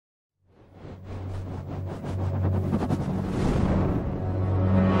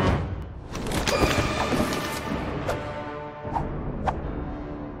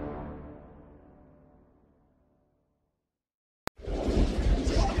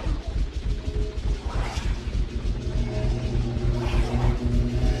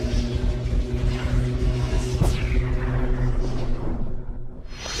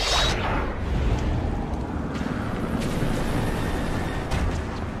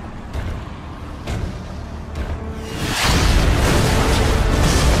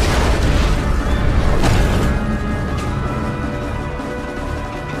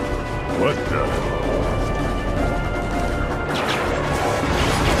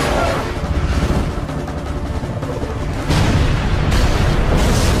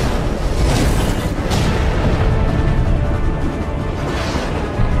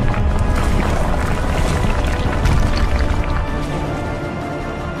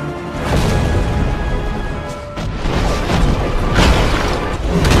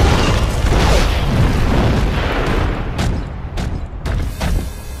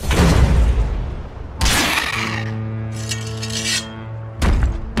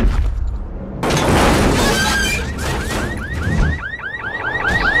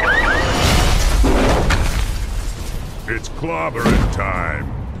clobbering time.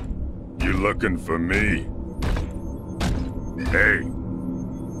 You looking for me? Hey,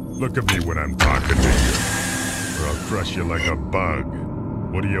 look at me when I'm talking to you, or I'll crush you like a bug.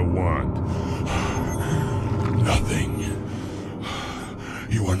 What do you want? Nothing.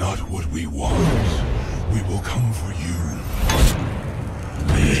 You are not what we want. We will come for you.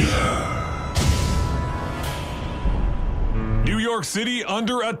 Later. New York City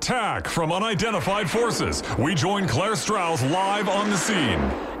under attack from unidentified forces. We join Claire Strauss live on the scene. Jim,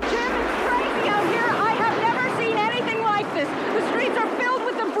 it's crazy out here. I have never seen anything like this. The streets are filled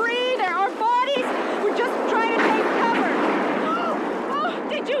with debris. There are bodies. We're just trying to take cover. Oh,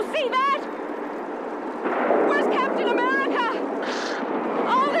 did you see that? Where's Captain America?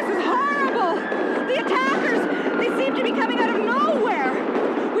 Oh, this is horrible. The attackers, they seem to be coming out of nowhere.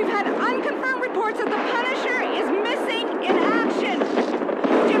 We've had unconfirmed reports that the Punisher is missing in action.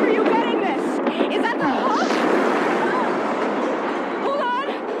 Jim, are you getting this? Is that the Hulk? Hold on.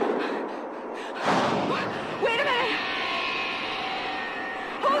 Wait a minute.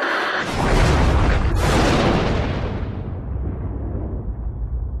 Hold on.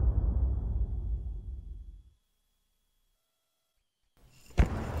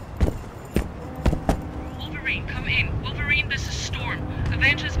 Wolverine, come in. Wolverine, this is Storm.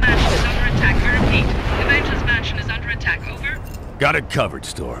 Avengers Mansion is under attack. I repeat, Avengers Mansion is under attack. Over. Got it covered,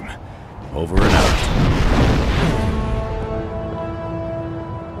 Storm. Over and out.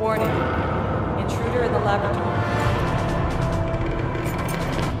 Warning. Intruder in the laboratory.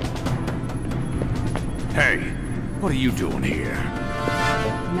 Hey, what are you doing here?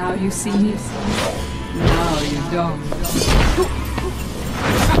 Now you see me. Now you don't.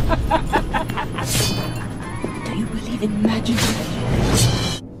 Do you believe in magic?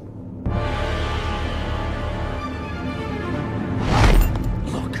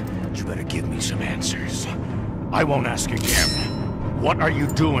 Look, you better give me some answers. I won't ask again. What are you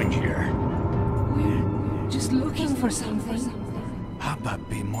doing here? We're just looking for something. How about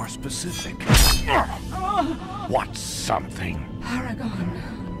being more specific? What's something? Paragon.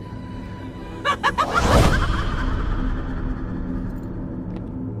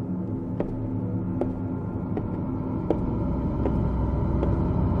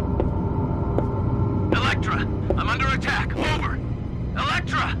 Elektra! I'm under attack! Over!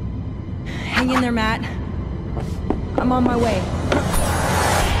 Elektra! Hang in there, Matt. I'm on my way.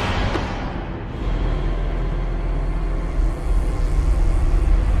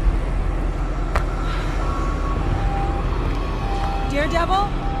 Daredevil?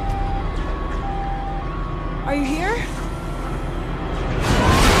 Are you here?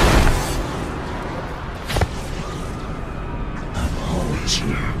 Hold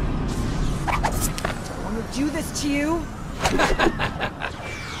you. Want to do this to you?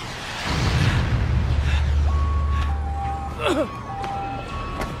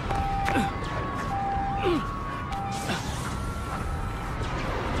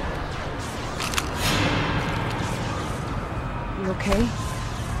 You okay?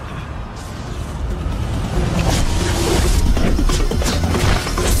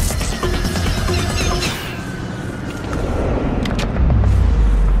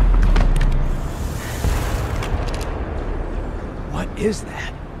 What is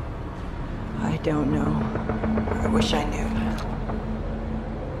that? I don't know. I wish I knew.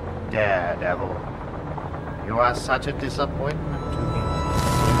 Daredevil, you are such a disappointment to me.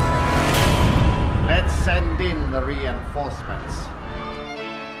 Let's send in the reinforcements.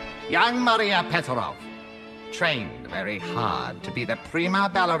 Young Maria Petrov, trained very hard to be the prima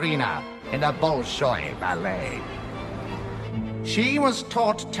ballerina in a Bolshoi ballet. She was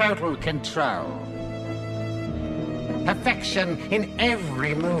taught total control. Perfection in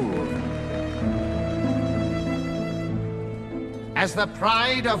every move. As the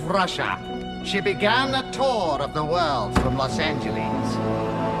pride of Russia, she began a tour of the world from Los Angeles.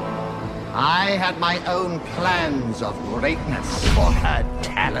 I had my own plans of greatness for her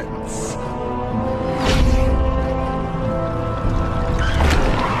talents.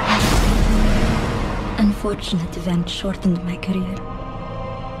 Unfortunate event shortened my career.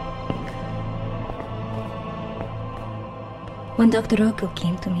 When Dr. Rocco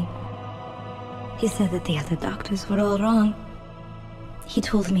came to me, he said that the other doctors were all wrong. He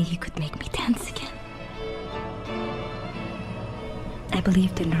told me he could make me dance again. I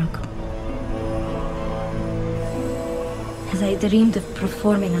believed in Rocco. As I dreamed of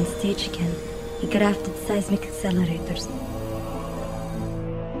performing on stage again, he crafted seismic accelerators.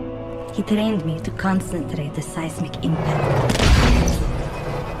 He trained me to concentrate the seismic impact.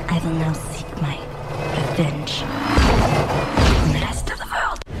 I will now seek my revenge on the rest of the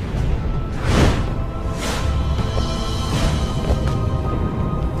world.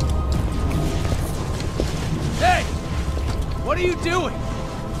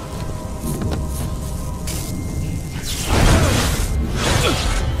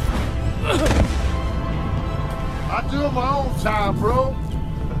 I do it my own time, bro.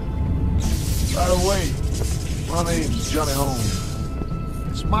 By the way, my name's Johnny Holmes.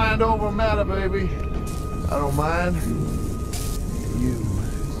 It's mind over matter, baby. I don't mind. You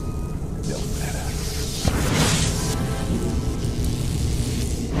don't matter.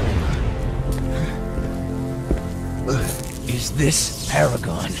 Is this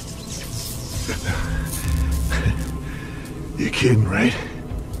Paragon? You're kidding, right?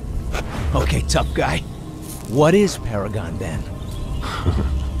 Okay, tough guy. What is Paragon, then?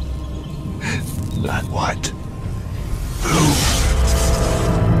 Not what?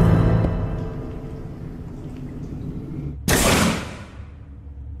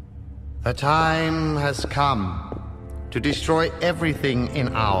 The time has come to destroy everything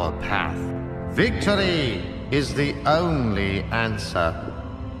in our path. Victory is the only answer.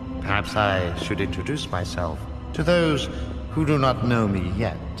 Perhaps I should introduce myself to those who do not know me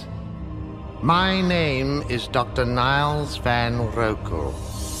yet. My name is Dr. Niles Van Rokel,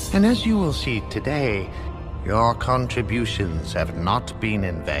 and as you will see today, your contributions have not been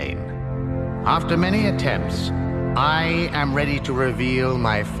in vain. After many attempts, I am ready to reveal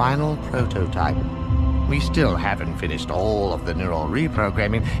my final prototype. We still haven't finished all of the neural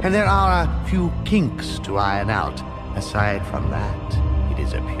reprogramming, and there are a few kinks to iron out. Aside from that, it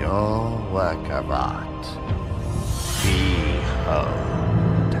is a pure work of art. Behold.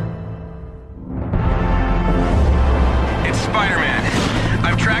 It's Spiderman.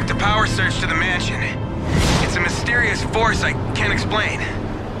 I've tracked a power surge to the mansion. It's a mysterious force I can't explain.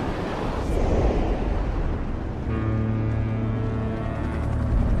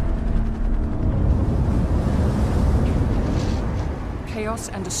 Chaos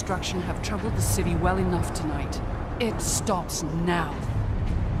and destruction have troubled the city well enough tonight. It stops now.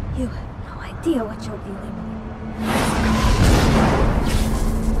 You have no idea what you're dealing with.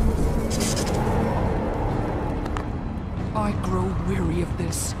 I grow weary of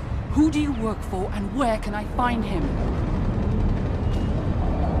this. Who do you work for, and where can I find him?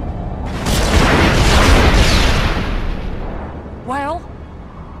 Well?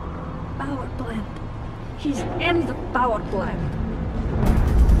 Power plant. He's in the power plant.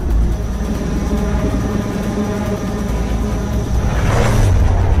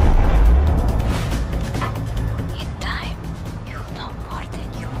 In time, you'll know more than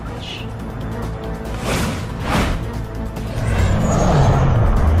you wish.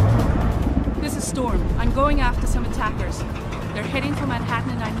 This is Storm. I'm going after some attackers. They're heading for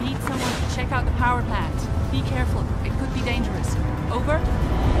Manhattan and I need someone to check out the power plant. Be careful. It could be dangerous. Over?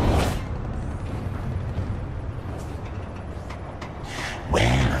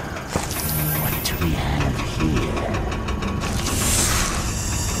 Well, what do we have here?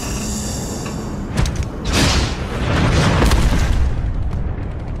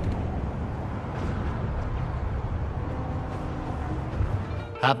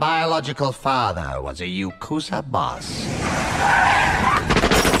 Her biological father was a Yakuza boss.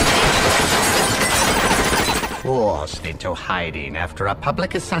 Forced into hiding after a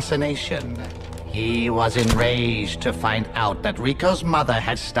public assassination. He was enraged to find out that Rico's mother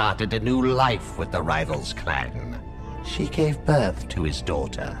had started a new life with the Rivals clan. She gave birth to his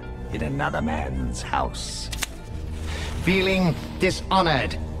daughter in another man's house. Feeling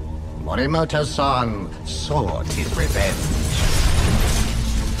dishonored, Morimoto-san sought his revenge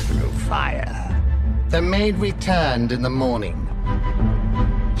through fire. The maid returned in the morning.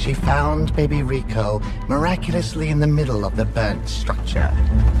 She found baby Rico miraculously in the middle of the burnt structure,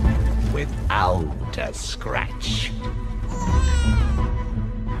 without a scratch.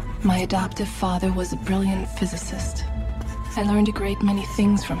 My adoptive father was a brilliant physicist. I learned a great many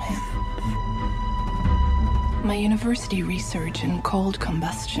things from him. My university research in cold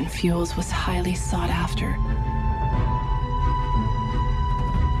combustion fuels was highly sought after.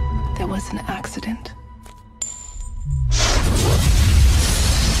 There was an accident.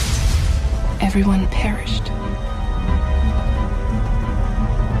 Everyone perished.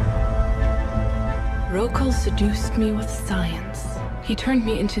 Rokel seduced me with science. He turned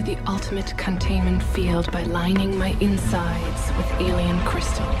me into the ultimate containment field by lining my insides with alien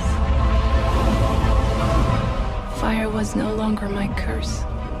crystals. Fire was no longer my curse,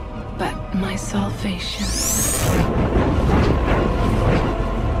 but my salvation.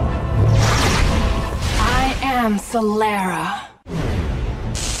 I am Solera.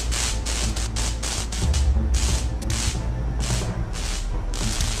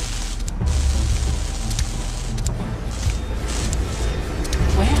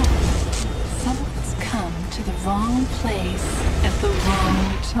 Wrong place at the wrong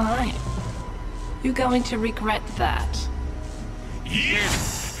time. You're going to regret that.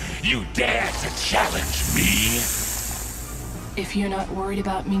 Yes! You dare to challenge me? If you're not worried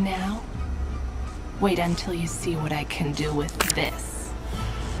about me now, wait until you see what I can do with this.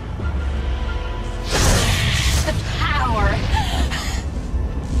 The power!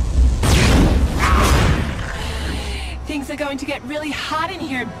 Things are going to get really hot in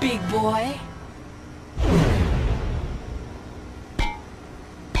here, big boy.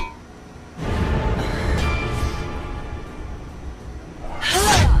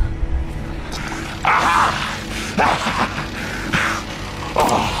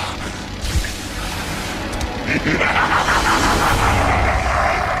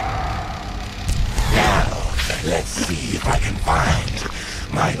 Now, let's see if I can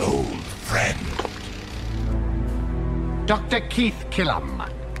find my old friend. Dr. Keith Killam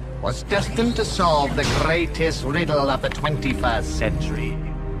was destined to solve the greatest riddle of the 21st century.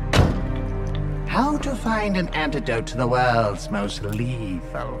 How to find an antidote to the world's most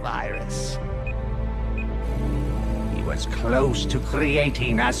lethal virus. He was close to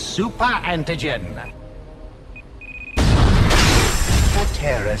creating a super antigen. The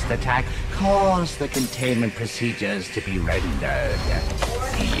terrorist attack caused the containment procedures to be rendered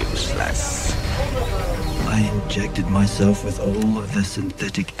useless. I injected myself with all of the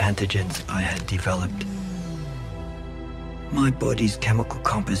synthetic antigens I had developed. My body's chemical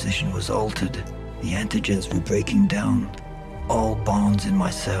composition was altered. The antigens were breaking down. All bonds in my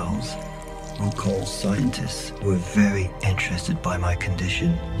cells. Local scientists were very interested by my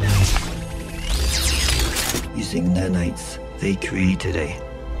condition. Using nanites, they created a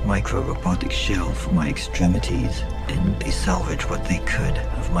micro-robotic shell for my extremities, and they salvaged what they could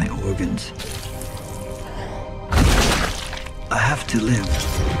of my organs. I have to live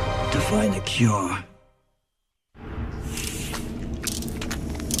to find a cure.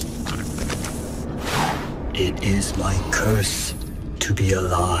 It is my curse to be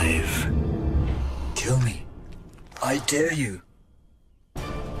alive. Kill me. I dare you.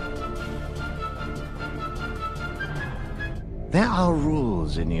 There are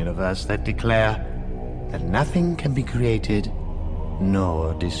rules in the universe that declare that nothing can be created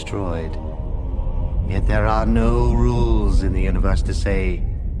nor destroyed. Yet there are no rules in the universe to say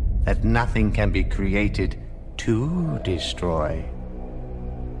that nothing can be created to destroy.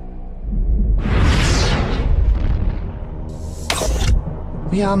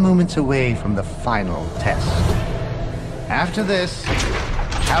 We are moments away from the final test. After this,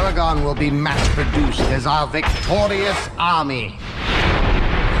 Paragon will be mass-produced as our victorious army.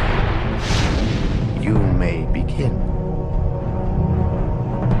 You may begin.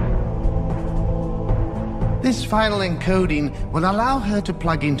 This final encoding will allow her to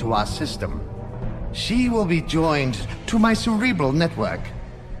plug into our system. She will be joined to my cerebral network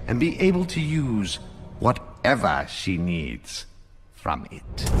and be able to use whatever she needs from it.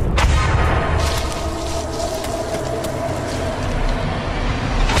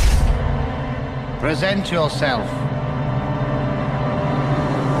 Present yourself.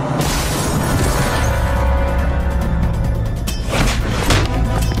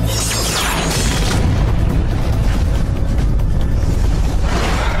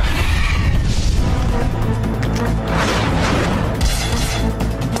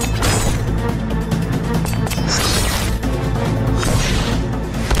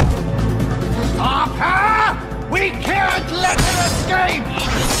 Stop her! We can't let her escape!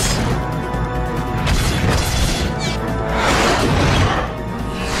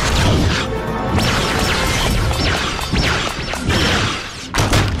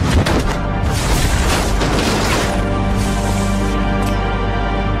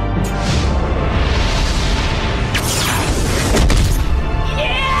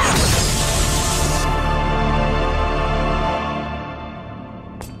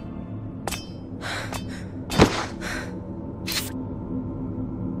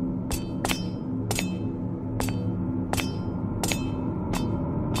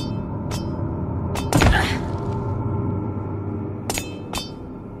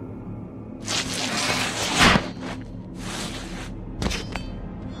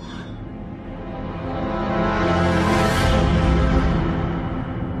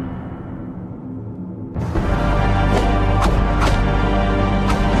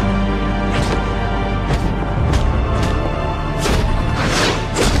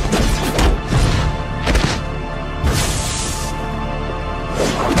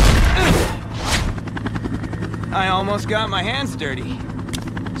 I almost got my hands dirty.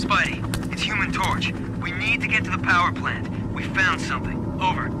 Spidey, it's Human Torch. We need to get to the power plant. We found something.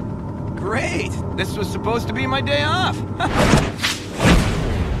 Over. Great! This was supposed to be my day off.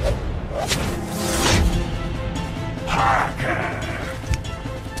 Parker!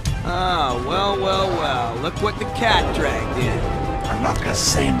 cat dragged in. I'm not the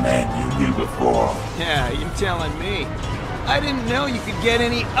same man you knew before. Yeah, you're telling me. I didn't know you could get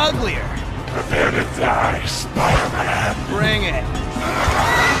any uglier. Prepare to die, Spider-Man. Bring it.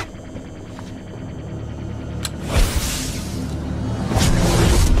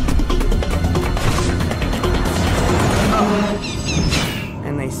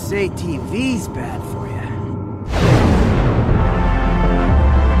 And they say TV's bad for you.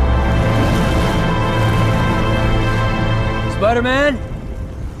 Spider-Man?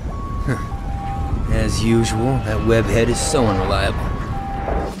 As usual, that webhead is so unreliable.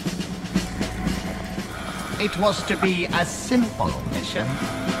 It was to be a simple mission.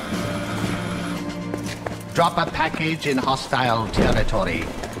 Drop a package in hostile territory.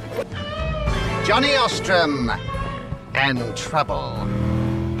 Johnny Ostrom and Trouble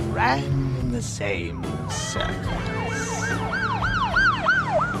ran in the same circles.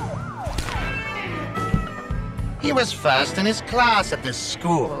 He was first in his class at the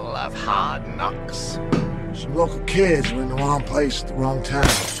School of Hard Knocks. Some local kids were in the wrong place at the wrong time.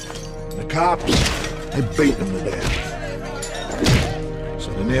 The cops, they beat them to death.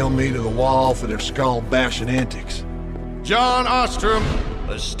 So they nailed me to the wall for their skull-bashing antics. John Ostrom,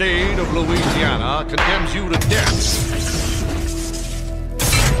 the state of Louisiana condemns you to death.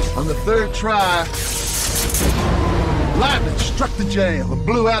 On the third try, lightning struck the jail and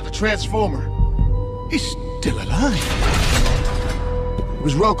blew out the transformer. He's still alive. It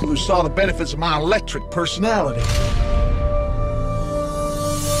was Rokel who saw the benefits of my electric personality.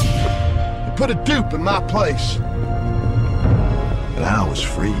 He put a dupe in my place. And I was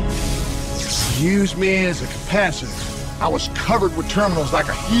free. He used me as a capacitor. I was covered with terminals like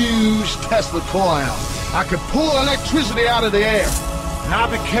a huge Tesla coil. I could pull electricity out of the air. And I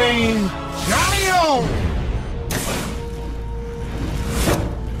became Johnny O!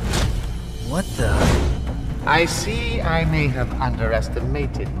 What the? I see I may have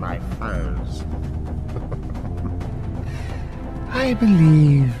underestimated my foes. I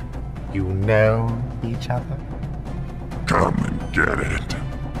believe you know each other. Come and get it.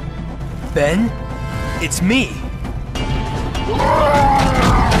 Ben? It's me!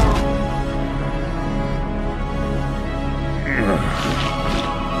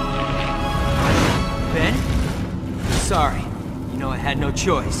 Ben? Sorry. You know I had no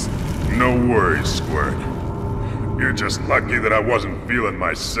choice. No worries, Squirt. You're just lucky that I wasn't feeling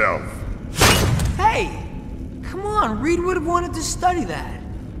myself. Hey! Come on, Reed would have wanted to study that.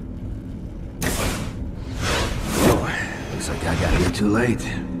 Looks like I got here too late.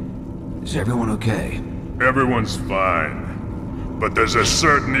 Is everyone okay? Everyone's fine. But there's a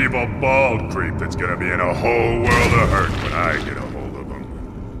certain evil bald creep that's gonna be in a whole world of hurt when I get a hold of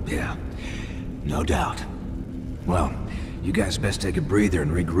him. Yeah, no doubt. Well, you guys best take a breather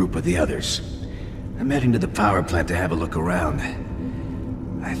and regroup with the others. I'm heading to the power plant to have a look around.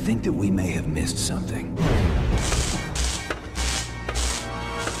 I think that we may have missed something.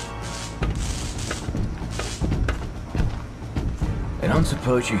 I don't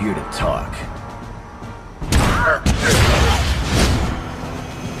suppose you're here to talk.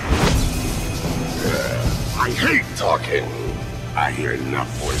 I hate talking. I hear enough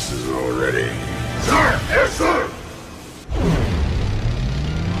voices already. Sir! Yes, sir!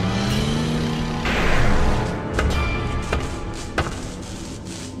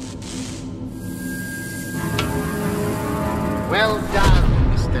 Well done,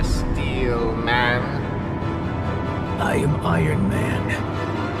 Mr. Steel Man. I am Iron Man.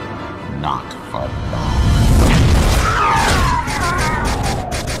 Not for long.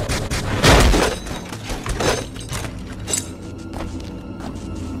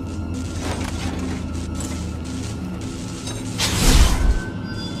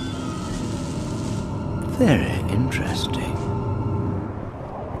 Very interesting.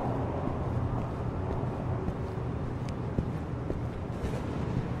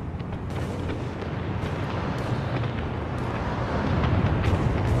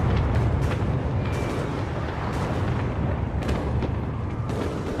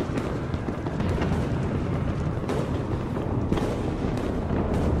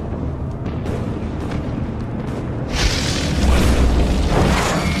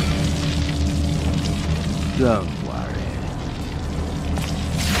 Don't worry.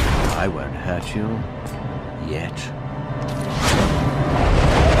 I won't hurt you. Yet.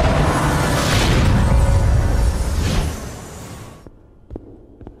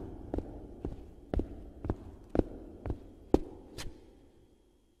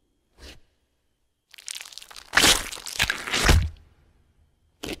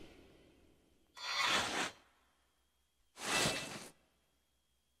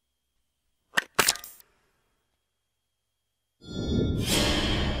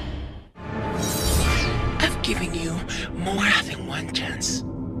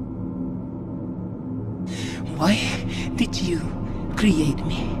 Why did you create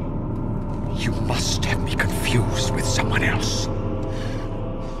me? You must have me confused with someone else.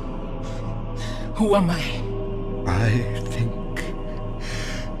 Who am I? I think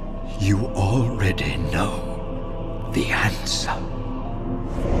you already know the answer.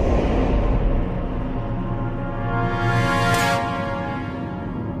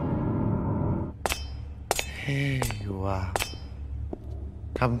 Here you are.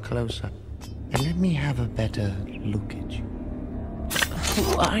 Come closer, and let me have a better look at you.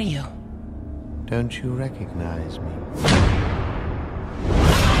 Who are you? Don't you recognize me?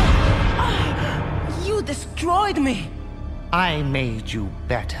 You destroyed me! I made you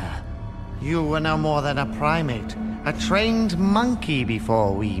better. You were no more than a primate, a trained monkey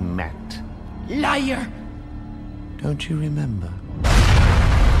before we met. Liar! Don't you remember?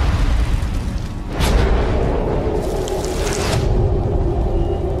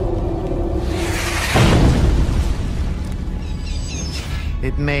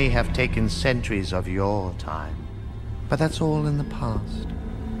 It may have taken centuries of your time, but that's all in the past.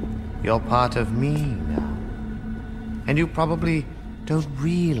 You're part of me now. And you probably don't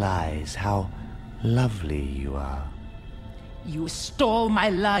realize how lovely you are. You stole my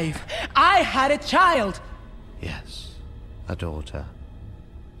life. I had a child. Yes, a daughter.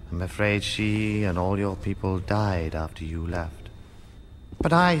 I'm afraid she and all your people died after you left.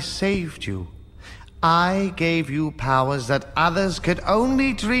 But I saved you. I gave you powers that others could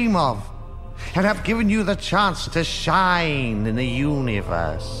only dream of, and have given you the chance to shine in the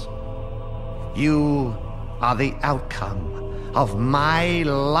universe. You are the outcome of my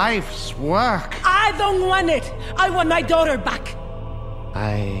life's work. I don't want it. I want my daughter back.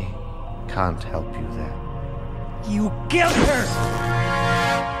 I can't help you there. You killed her.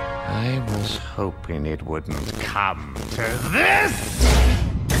 I was hoping it wouldn't come to this.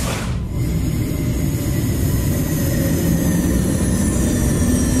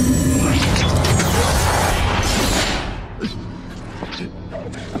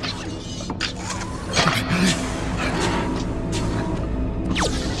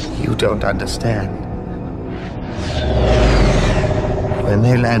 You don't understand. When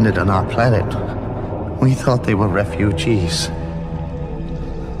they landed on our planet, we thought they were refugees.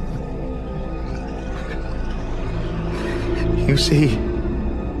 You see,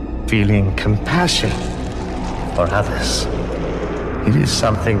 feeling compassion for others, it is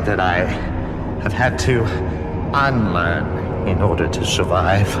something that I have had to unlearn in order to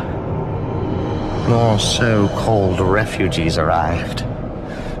survive. More so-called refugees arrived.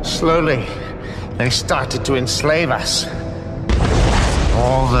 Slowly, they started to enslave us.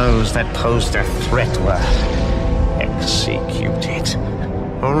 All those that posed a threat were executed.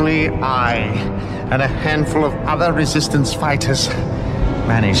 Only I and a handful of other resistance fighters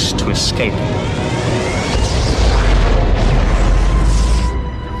managed to escape.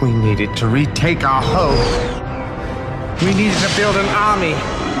 We needed to retake our home. We needed to build an army.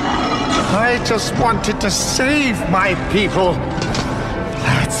 I just wanted to save my people.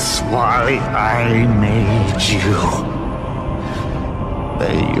 That's why I made you.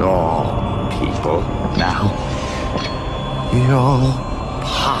 They're your people now. You're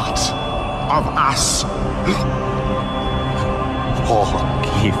part of us.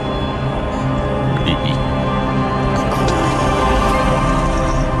 Forgive me.